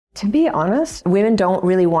To be honest, women don't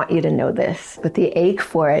really want you to know this, but they ache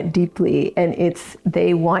for it deeply, and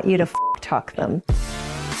they want you to talk them.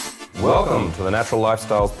 Welcome to the Natural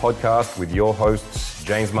Lifestyles Podcast with your hosts,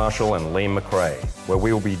 James Marshall and Liam McRae, where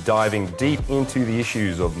we will be diving deep into the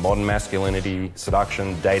issues of modern masculinity,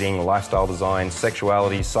 seduction, dating, lifestyle design,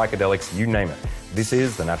 sexuality, psychedelics, you name it. This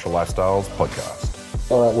is the Natural Lifestyles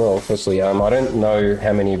Podcast. All right, well, firstly, I don't know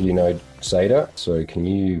how many of you know Seda, so can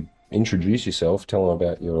you introduce yourself, tell them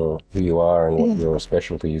about who you are and what your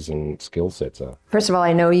specialties and skill sets are. First of all,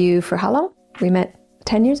 I know you for how long? We met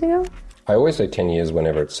 10 years ago? I always say 10 years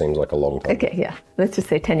whenever it seems like a long time. Okay, yeah. Let's just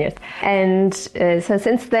say 10 years. And so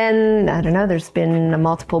since then, I don't know, there's been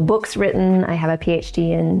multiple books written. I have a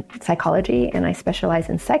PhD in psychology and I specialize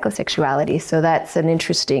in psychosexuality. So that's an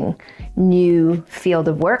interesting new field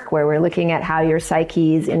of work where we're looking at how your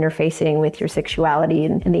psyche is interfacing with your sexuality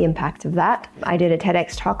and the impact of that. I did a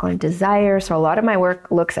TEDx talk on desire. So a lot of my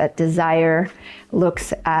work looks at desire,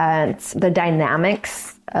 looks at the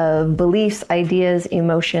dynamics of beliefs, ideas,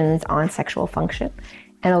 emotions on sexual function.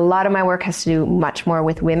 And a lot of my work has to do much more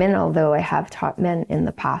with women, although I have taught men in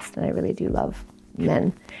the past, and I really do love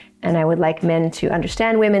men. And I would like men to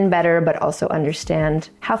understand women better, but also understand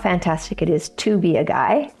how fantastic it is to be a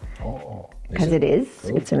guy, because it is.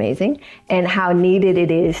 It's amazing. And how needed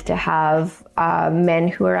it is to have men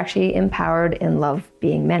who are actually empowered and love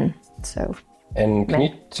being men. So. And can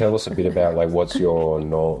you tell us a bit about what's your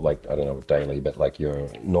daily, but your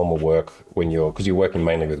normal work because you're working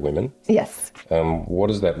mainly with women? Yes. What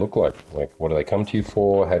does that look like? What do they come to you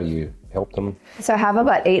for? How do you help them? So I have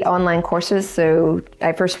about 8 online courses. So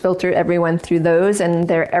I first filter everyone through those, and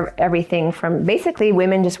they're everything from basically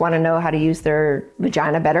women just want to know how to use their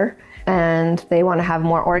vagina better, and they want to have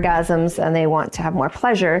more orgasms, and they want to have more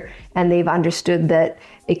pleasure, and they've understood that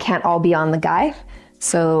it can't all be on the guy.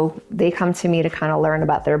 So they come to me to kind of learn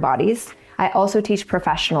about their bodies. I also teach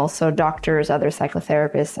professionals, so doctors, other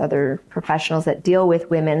psychotherapists, other professionals that deal with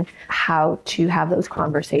women, how to have those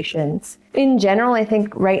conversations. In general, I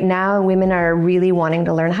think right now women are really wanting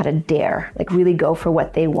to learn how to dare, really go for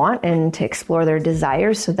what they want and to explore their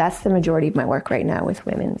desires. So that's the majority of my work right now with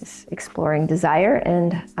women, is exploring desire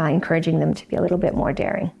and encouraging them to be a little bit more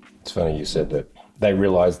daring. It's funny you said that. They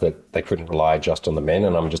realized that they couldn't rely just on the men,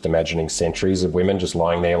 and I'm just imagining centuries of women just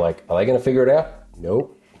lying there are they going to figure it out?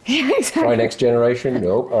 Nope. Yeah, exactly. Try next generation?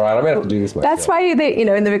 Nope. All right, I'm going to have to do this myself. That's why,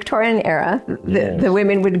 in the Victorian era, the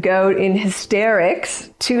women would go in hysterics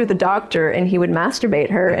to the doctor and he would masturbate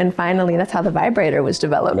her, and finally that's how the vibrator was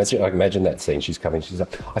developed. Imagine that scene. She's coming, she's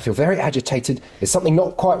like, I feel very agitated. There's something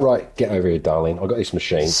not quite right. Get over here, darling. I've got this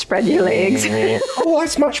machine. Spread your legs. Oh,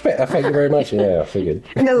 that's much better. Thank you very much. Yeah, I figured.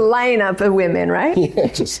 And the lineup of women, right? Yeah,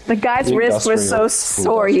 just the guy's wrist was so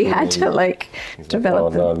sore he had to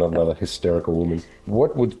develop. Oh, no, another hysterical woman.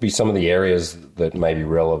 What would be some of the areas that may be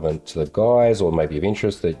relevant to the guys or maybe of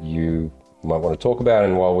interest that you might want to talk about?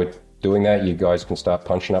 And while we're doing that, you guys can start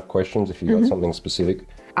punching up questions if you've got something specific.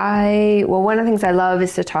 One of the things I love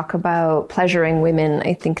is to talk about pleasuring women.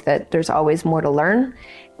 I think that there's always more to learn.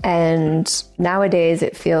 And nowadays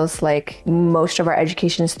it feels like most of our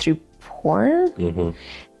education is through porn. Mm-hmm.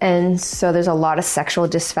 And so there's a lot of sexual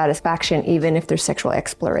dissatisfaction, even if there's sexual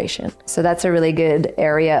exploration. So that's a really good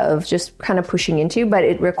area of just kind of pushing into, but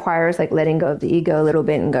it requires letting go of the ego a little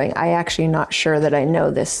bit and going, I actually not sure that I know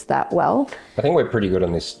this that well. I think we're pretty good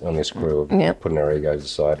on this crew of putting our egos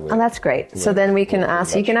aside. Oh, that's great. So then we can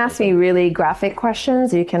you can ask me really graphic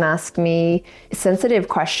questions. You can ask me sensitive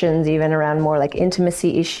questions, even around more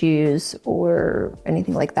intimacy issues or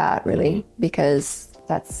anything like that, really, because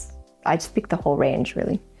I speak the whole range,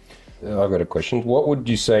 really. I've got a question. What would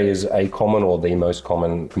you say is a common or the most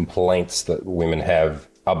common complaints that women have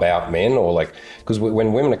about men? Or because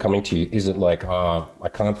when women are coming to you, is it I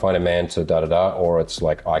can't find a man to da-da-da, or it's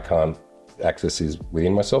I can't access this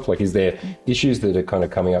within myself? Is there issues that are kind of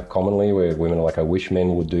coming up commonly where women are I wish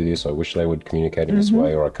men would do this, I wish they would communicate in this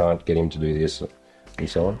way, or I can't get him to do this, and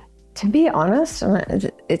so on? To be honest,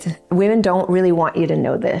 women don't really want you to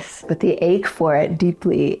know this, but they ache for it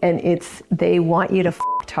deeply, and they want you to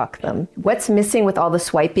talk them. What's missing with all the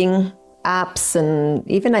swiping apps and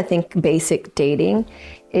even I think basic dating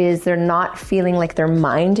is they're not feeling like their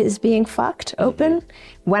mind is being fucked open.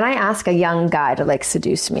 When I ask a young guy to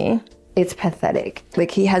seduce me, it's pathetic.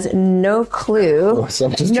 He has no clue. So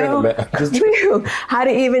I'm just clue how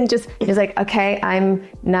to even he's okay, I'm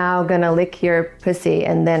now gonna lick your pussy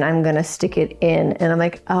and then I'm gonna stick it in. And I'm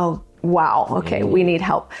like, oh, wow, okay, we need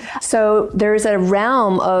help. So there's a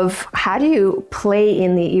realm of how do you play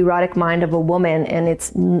in the erotic mind of a woman, and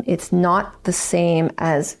it's not the same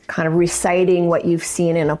as kind of reciting what you've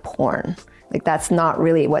seen in a porn. Like that's not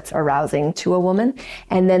really what's arousing to a woman.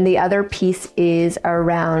 And then the other piece is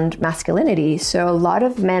around masculinity. So a lot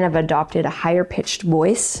of men have adopted a higher pitched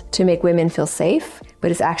voice to make women feel safe,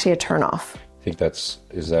 but it's actually a turnoff. I think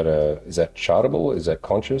is that chartable? Is that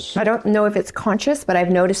conscious? I don't know if it's conscious, but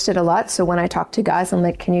I've noticed it a lot. So when I talk to guys, I'm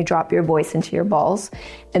like, can you drop your voice into your balls?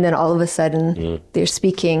 And then all of a sudden they're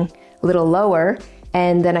speaking a little lower.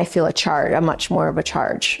 And then I feel a much more of a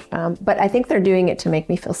charge. But I think they're doing it to make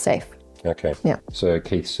me feel safe. Okay. Yeah. So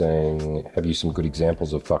Keith's saying, have you some good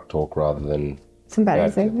examples of fuck talk rather than... Some bad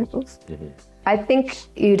examples? Mm-hmm. I think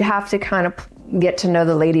you'd have to kind of get to know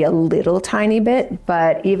the lady a little tiny bit,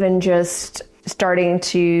 but even just starting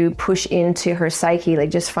to push into her psyche,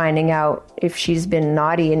 like just finding out if she's been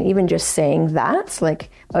naughty and even just saying that,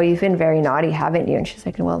 like, oh, you've been very naughty, haven't you? And she's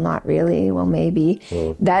like, well, not really. Well, maybe.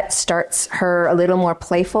 That starts her a little more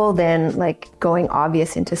playful than like going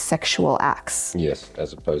obvious into sexual acts. Yes,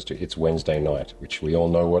 as opposed to it's Wednesday night, which we all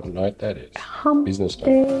know what night that is. Business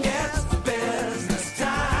night. It's business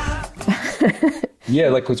time. Yeah,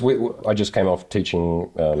 like because I just came off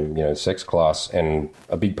teaching, sex class, and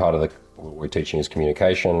a big part of what we're teaching is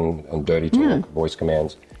communication and dirty talk, voice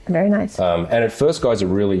commands. Very nice. And at first, guys are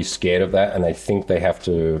really scared of that, and they think they have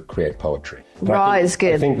to create poetry. Raw is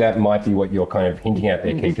good. I think that might be what you're kind of hinting at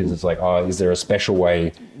there, Keith, is it's like, is there a special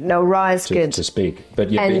way No, raw is good. to speak? But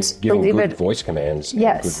yeah, And giving believe good it- voice commands and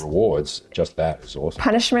Yes. good rewards, just that is awesome.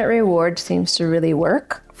 Punishment reward seems to really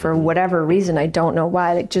work for whatever reason. I don't know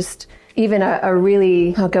why. Like just even a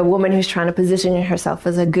really, like a woman who's trying to position herself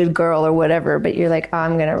as a good girl or whatever, but you're like, oh,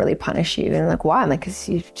 I'm going to really punish you. And like, why? I'm like, because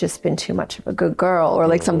you've just been too much of a good girl or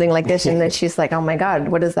like something like this. And then she's like, oh my God,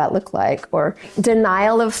 what does that look like? Or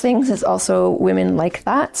denial of things is also women like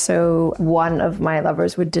that. So one of my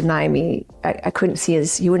lovers would deny me. I couldn't see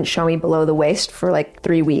he wouldn't show me below the waist for like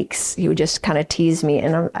 3 weeks. He would just kind of tease me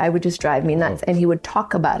and I would just drive me nuts. And he would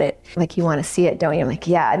talk about it. Like, you want to see it, don't you? I'm like,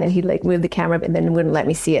 yeah. And then he'd like move the camera and then wouldn't let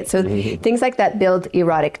me see it. So things like that build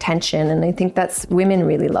erotic tension. And I think women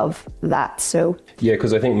really love that. So Yeah,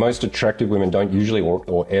 because I think most attractive women don't usually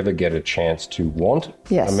or ever get a chance to want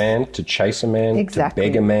Yes. a man, to chase a man, Exactly. to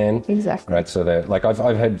beg a man. Exactly. Right. So that, like, I've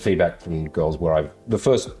had feedback from girls where the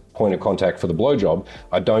first point of contact for the blowjob,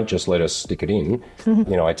 I don't just let her stick it in.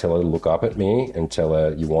 I tell her to look up at me and tell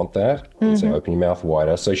her you want that, and say open your mouth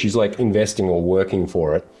wider. So she's like investing or working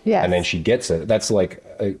for it, Yes. and then she gets it. That's like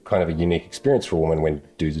a kind of a unique experience for a woman when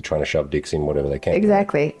dudes are trying to shove dicks in whatever they can.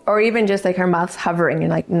 exactly. Or even just like her mouth's hovering. You're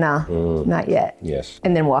like, nah, not yet. Yes.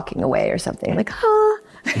 And then walking away or something like, huh?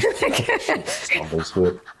 Stumble's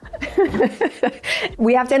foot.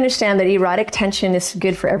 We have to understand that erotic tension is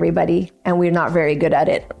good for everybody, and we're not very good at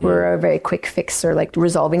it. We're a very quick fixer, like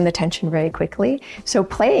resolving the tension very quickly. So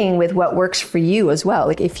playing with what works for you as well.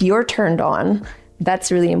 Like if you're turned on,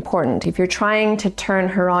 that's really important. If you're trying to turn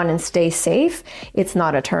her on and stay safe, it's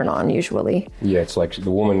not a turn on usually. Yeah, it's like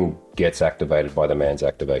the woman gets activated by the man's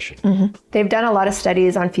activation. They've done a lot of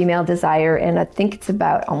studies on female desire, and I think it's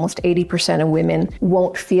about almost 80% of women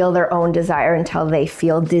won't feel their own desire until they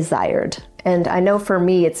feel desired. And I know for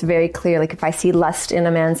me, it's very clear, like if I see lust in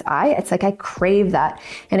a man's eye, it's like I crave that.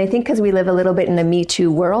 And I think because we live a little bit in a Me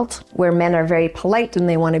Too world where men are very polite and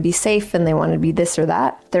they want to be safe and they want to be this or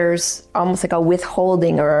that, there's almost like a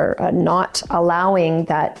withholding or a not allowing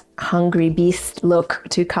that hungry beast look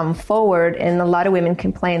to come forward. And a lot of women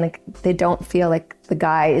complain like they don't feel like the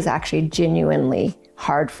guy is actually genuinely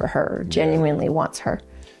hard for her, genuinely wants her.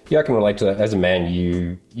 Yeah, I can relate to that. As a man,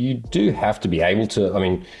 you do have to be able to, I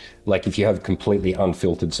mean, like if you have completely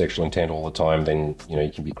unfiltered sexual intent all the time, then,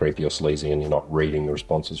 you can be creepy or sleazy and you're not reading the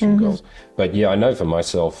responses from girls. But yeah, I know for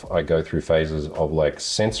myself, I go through phases of like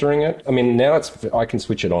censoring it. I mean, now I can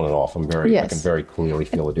switch it on and off. I Yes. can very clearly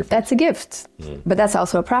feel a difference. That's a gift, but that's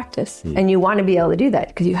also a practice. And you want to be able to do that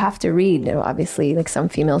because you have to read. Obviously, like some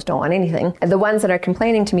females don't want anything. And the ones that are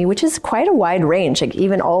complaining to me, which is quite a wide range, like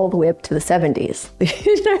even all the way up to the 70s.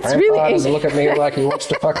 It's Grandpa really doesn't look at me like he wants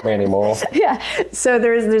to fuck me anymore. yeah. So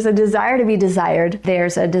there's a desire to be desired.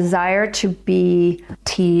 There's a desire to be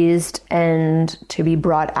teased and to be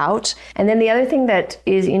brought out. And then the other thing that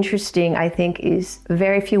is interesting, I think, is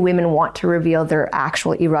very few women want to reveal their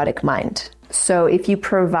actual erotic mind. So if you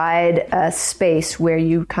provide a space where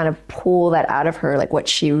you kind of pull that out of her, like what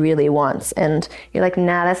she really wants, and you're like,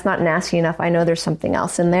 nah, that's not nasty enough. I know there's something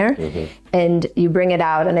else in there. And you bring it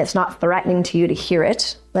out and it's not threatening to you to hear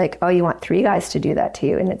it. Like, oh, you want 3 guys to do that to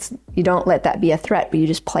you. And you don't let that be a threat, but you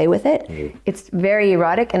just play with it. It's very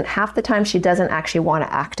erotic. And half the time she doesn't actually want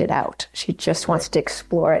to act it out. She just wants to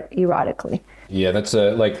explore it erotically. Yeah, that's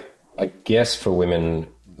I guess for women,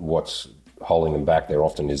 what's holding them back there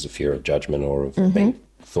often is a fear of judgment or of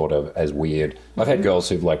thought of as weird. I've had girls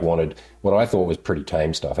who've like wanted what I thought was pretty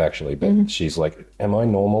tame stuff actually, but she's like, am I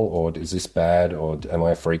normal or is this bad or am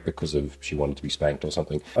I a freak because of she wanted to be spanked or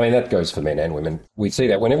something? I mean, that goes for men and women. We see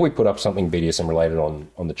that whenever we put up something BDSM related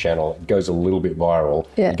on the channel, it goes a little bit viral.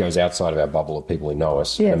 Yeah. It goes outside of our bubble of people who know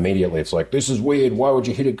us. Yeah. And immediately it's like, this is weird. Why would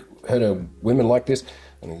you hit a women like this?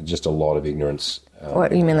 And just a lot of ignorance.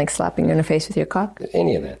 What, you mean like slapping her in the face with your cock?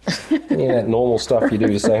 Any of that normal stuff you do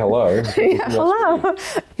to say hello. Yeah, hello.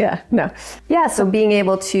 Yeah, no. Yeah, so being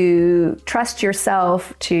able to trust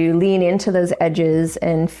yourself, to lean into those edges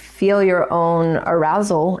and feel your own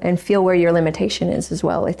arousal and feel where your limitation is as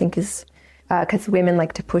well, I think is, because women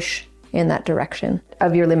like to push in that direction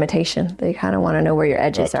of your limitation. They kind of want to know where your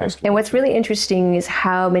edges are. And what's really interesting is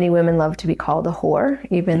how many women love to be called a whore,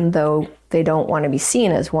 even though they don't want to be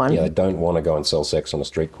seen as one. Yeah, they don't want to go and sell sex on a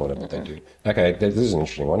street corner, but they do. Okay, this is an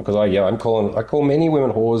interesting one because I call many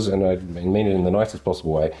women whores, and I mean it in the nicest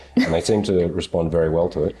possible way, and they seem to respond very well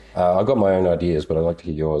to it. I've got my own ideas, but I'd like to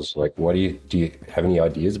hear yours. Like, what do you have any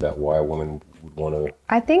ideas about why a woman would want to?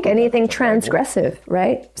 I think anything transgressive,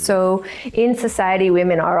 right? So in society,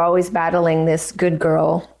 women are always battling this good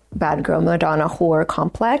girl, bad girl, Madonna whore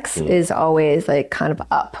complex is always like kind of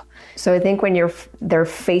up. So I think when they're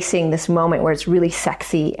facing this moment where it's really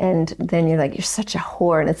sexy and then you're like, you're such a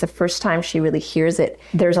whore, and it's the first time she really hears it,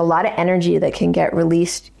 there's a lot of energy that can get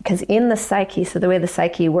released because in the psyche, so the way the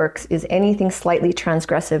psyche works is anything slightly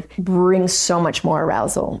transgressive brings so much more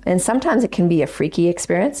arousal. And sometimes it can be a freaky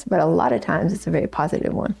experience, but a lot of times it's a very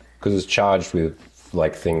positive one. Because it's charged with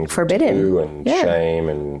like things forbidden to do and shame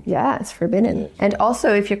and it's forbidden. And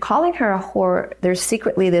also if you're calling her a whore, there's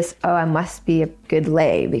secretly this, oh, I must be a good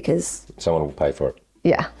lay because someone will pay for it.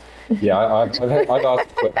 Yeah. I've asked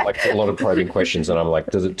like a lot of probing questions, and I'm like,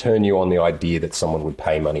 does it turn you on the idea that someone would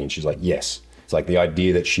pay money? And she's like, yes. It's like the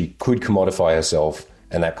idea that she could commodify herself,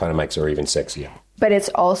 and that kind of makes her even sexier. But it's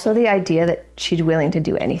also the idea that she's willing to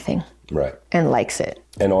do anything. Right. And likes it.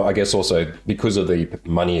 And I guess also because of the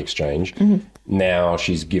money exchange, now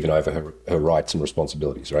she's given over her rights and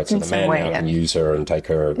responsibilities, right? So the man now can use her and take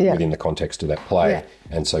her within the context of that play. Yeah.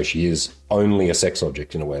 And so she is only a sex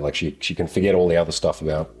object in a way. Like she can forget all the other stuff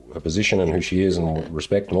about her position and who she is and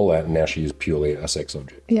respect and all that. And now she is purely a sex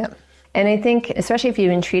object. Yeah. And I think, especially if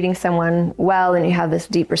you've been treating someone well and you have this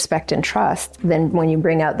deep respect and trust, then when you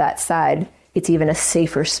bring out that side, it's even a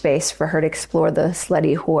safer space for her to explore the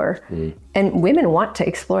slutty whore. And women want to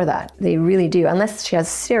explore that. They really do, unless she has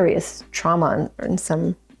serious trauma in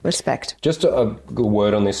some respect. Just a good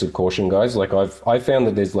word on this of caution, guys. Like I've found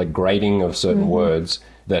that there's like grading of certain words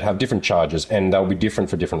that have different charges, and they'll be different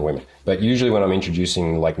for different women. But usually when I'm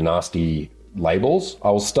introducing like nasty labels,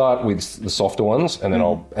 I'll start with the softer ones, and then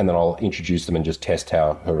I'll introduce them and just test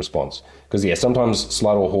how her response. Because sometimes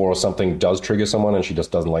slut or whore or something does trigger someone, and she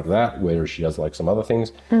just doesn't like that, whereas she does like some other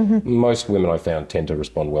things. Most women I found tend to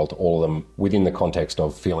respond well to all of them within the context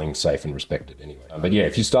of feeling safe and respected anyway. But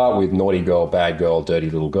if you start with naughty girl, bad girl, dirty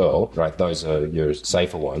little girl, right, those are your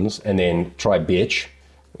safer ones, and then try bitch,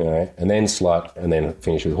 and then slut, and then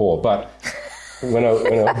finish with whore. But when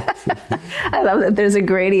I I love that there's a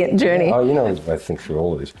gradient journey. I think through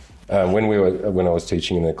all of this. When I was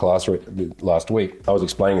teaching in the class last week, I was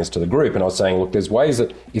explaining this to the group, and I was saying, look, there's ways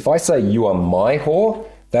that if I say you are my whore,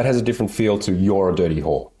 that has a different feel to you're a dirty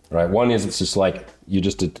whore, right? One is it's just like you're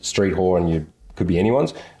just a street whore and you could be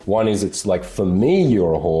anyone's. One is it's like for me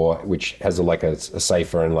you're a whore, which has a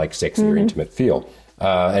safer and like sexier, intimate feel.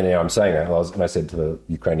 And I'm saying that, and I said to the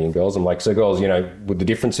Ukrainian girls, I'm like, so girls, would the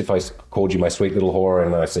difference if I called you my sweet little whore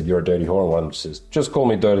and I said you're a dirty whore, and one says, just call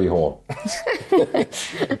me dirty whore.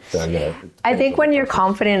 So, I think when you're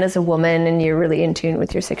confident as a woman and you're really in tune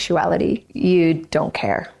with your sexuality, you don't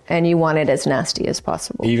care and you want it as nasty as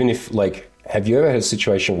possible. Even if have you ever had a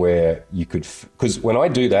situation where you could, because when I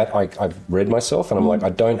do that, I've read myself and I'm like, I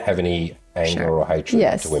don't have any anger or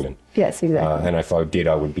hatred to women. Yes, exactly. And if I did,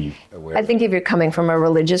 I would be aware. I think if you're coming from a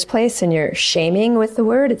religious place and you're shaming with the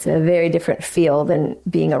word, it's a very different feel than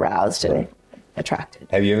being aroused and attracted.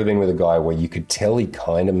 Have you ever been with a guy where you could tell he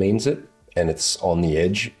kind of means it and it's on the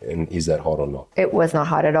edge? And is that hot or not? It was not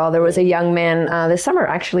hot at all. There was a young man this summer,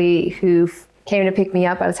 actually, who came to pick me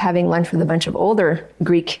up. I was having lunch with a bunch of older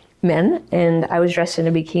Greek men, and I was dressed in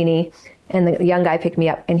a bikini, and the young guy picked me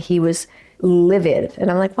up, and he was livid. And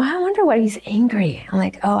I'm like, well, I wonder why he's angry. I'm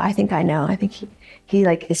like, oh, I think I know. I think he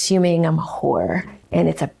like assuming I'm a whore and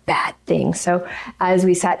it's a bad thing. So as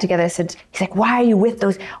we sat together, I said, he's like, why are you with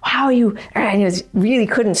those? How are you? And he really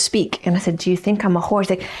couldn't speak. And I said, do you think I'm a whore? He's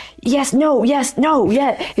like, yes, no,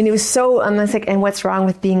 yeah. And he was so, I was like, and what's wrong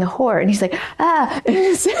with being a whore? And he's like,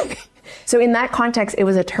 So in that context, it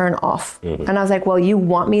was a turn off. And I was like, well, you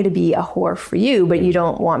want me to be a whore for you, but you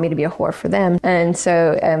don't want me to be a whore for them. And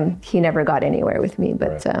so he never got anywhere with me,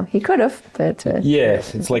 but he could have. But Yeah,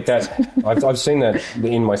 it's like that. I've seen that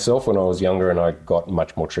in myself when I was younger, and I got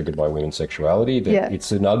much more triggered by women's sexuality. That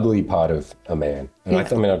it's an ugly part of a man. And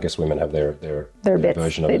I mean, I guess women have their bits.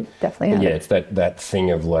 version of They it. definitely But have yeah, it. it's that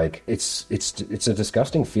thing of like it's a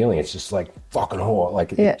disgusting feeling. It's just like fucking whore.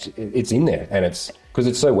 Like it's in there, and it's because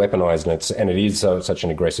it's so weaponized, and it is such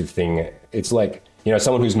an aggressive thing. It's like, you know,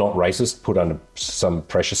 someone who's not racist put under some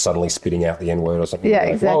pressure suddenly spitting out the N-word or something. Yeah,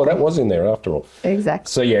 Like, exactly. oh, that was in there after all. Exactly.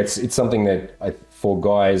 So yeah, it's something that for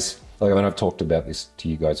guys, like, I mean, I've talked about this to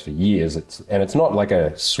you guys for years. It's not like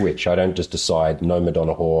a switch. I don't just decide no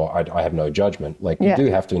Madonna whore. I have no judgment. Like, you do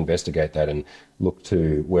have to investigate that and look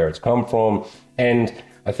to where it's come from. And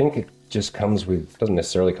I think it just doesn't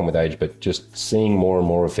necessarily come with age, but just seeing more and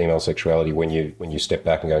more of female sexuality when you step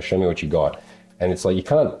back and go, show me what you got. And it's like, you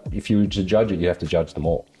can't, if you were to judge it, you have to judge them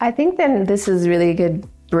all. I think then this is really a good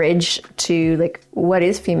bridge to like what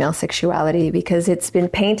is female sexuality, because it's been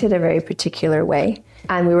painted a very particular way.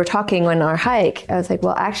 And we were talking on our hike, I was like,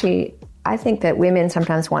 well, actually, I think that women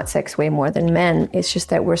sometimes want sex way more than men. It's just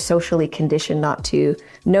that we're socially conditioned not to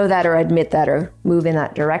know that or admit that or move in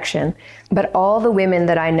that direction. But all the women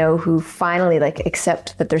that I know who finally like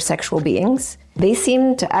accept that they're sexual beings, they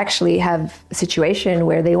seem to actually have a situation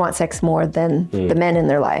where they want sex more than the men in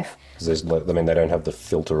their life. Because they don't have the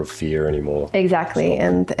filter of fear anymore. Exactly,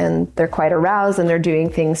 and they're quite aroused, and they're doing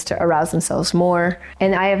things to arouse themselves more.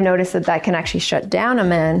 And I have noticed that can actually shut down a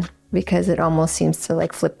man, because it almost seems to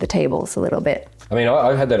like flip the tables a little bit. I mean,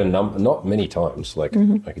 I've had that not many times. Like,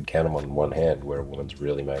 I could count them on one hand where a woman's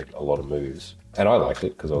really made a lot of moves. And I liked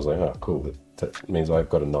it because I was like, oh, cool. That means I've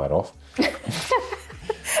got a night off.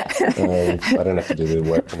 I don't have to do the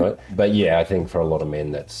work tonight. But yeah, I think for a lot of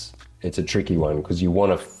men, it's a tricky one, because you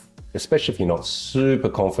want to, especially if you're not super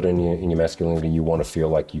confident in your masculinity, you want to feel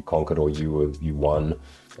like you conquered or you won.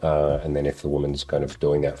 And then if the woman's kind of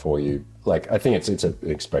doing that for you, like, I think it's an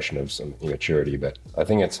expression of some immaturity, but I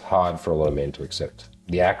think it's hard for a lot of men to accept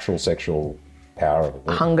the actual sexual power of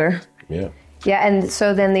it. Hunger. Yeah. Yeah, and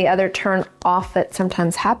so then the other turn off that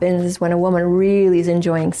sometimes happens is when a woman really is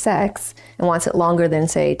enjoying sex and wants it longer than,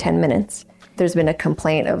 say, 10 minutes. There's been a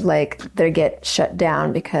complaint of like they get shut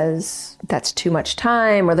down because that's too much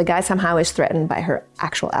time, or the guy somehow is threatened by her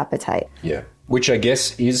actual appetite. Yeah. Which I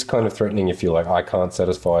guess is kind of threatening if you're like, I can't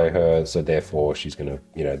satisfy her, so therefore she's going to,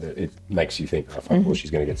 it makes you think, well,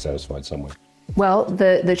 she's going to get satisfied somewhere. Well,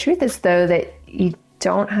 the truth is, though, that you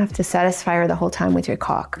don't have to satisfy her the whole time with your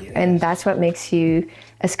cock. Yes. And that's what makes you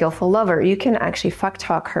a skillful lover. You can actually fuck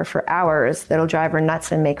talk her for hours that'll drive her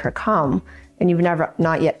nuts and make her come, and you've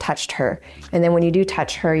not yet touched her. And then when you do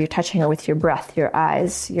touch her, you're touching her with your breath, your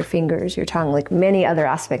eyes, your fingers, your tongue, like many other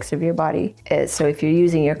aspects of your body. So if you're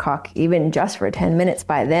using your cock even just for 10 minutes,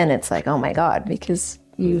 by then it's like, oh my God, because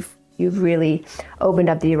you've really opened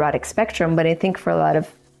up the erotic spectrum. But I think for a lot of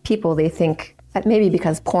people, they think that maybe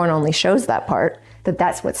because porn only shows that part,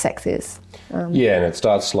 that's what sex is. Yeah, and it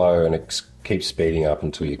starts slow and it keeps speeding up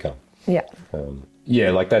until you come. Yeah.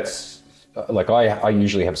 Like that's, like I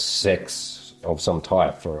usually have sex of some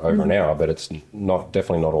type for over an hour, but it's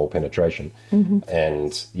definitely not all penetration.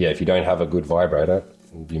 And yeah, if you don't have a good vibrator,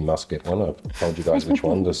 you must get one. I've told you guys which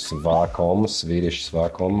one, the Svarcom, Swedish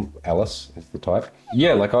Svarcom, Alice is the type.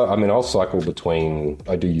 Yeah, like I mean, I'll cycle between,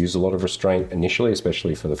 I do use a lot of restraint initially,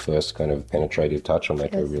 especially for the first kind of penetrative touch. I'll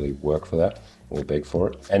make her really work for that. Or beg for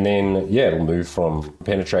it. And then, yeah, it'll move from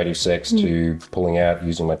penetrative sex to pulling out,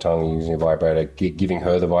 using my tongue, using a vibrator, giving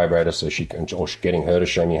her the vibrator so she can, or getting her to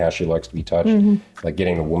show me how she likes to be touched, like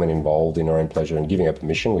getting the woman involved in her own pleasure and giving her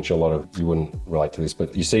permission, which a lot of, you wouldn't relate to this,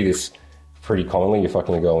 but you see this pretty commonly. You're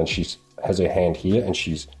fucking a girl and she has her hand here and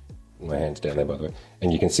my hand's down there, by the way.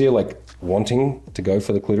 And you can see her like wanting to go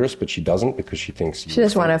for the clitoris, but she doesn't because she thinks... She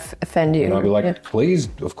just want to offend you. And I'll be like, please,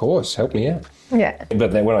 of course, help me out. Yeah.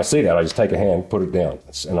 But then when I see that, I just take a hand, put it down,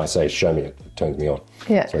 and I say, show me it. It turns me on.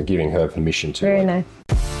 Yeah. So giving her permission to... Very nice.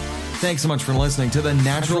 Thanks so much for listening to the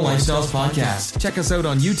Natural Lifestyles Podcast. Check us out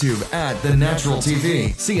on YouTube at The Natural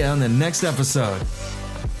TV. See you on the next episode.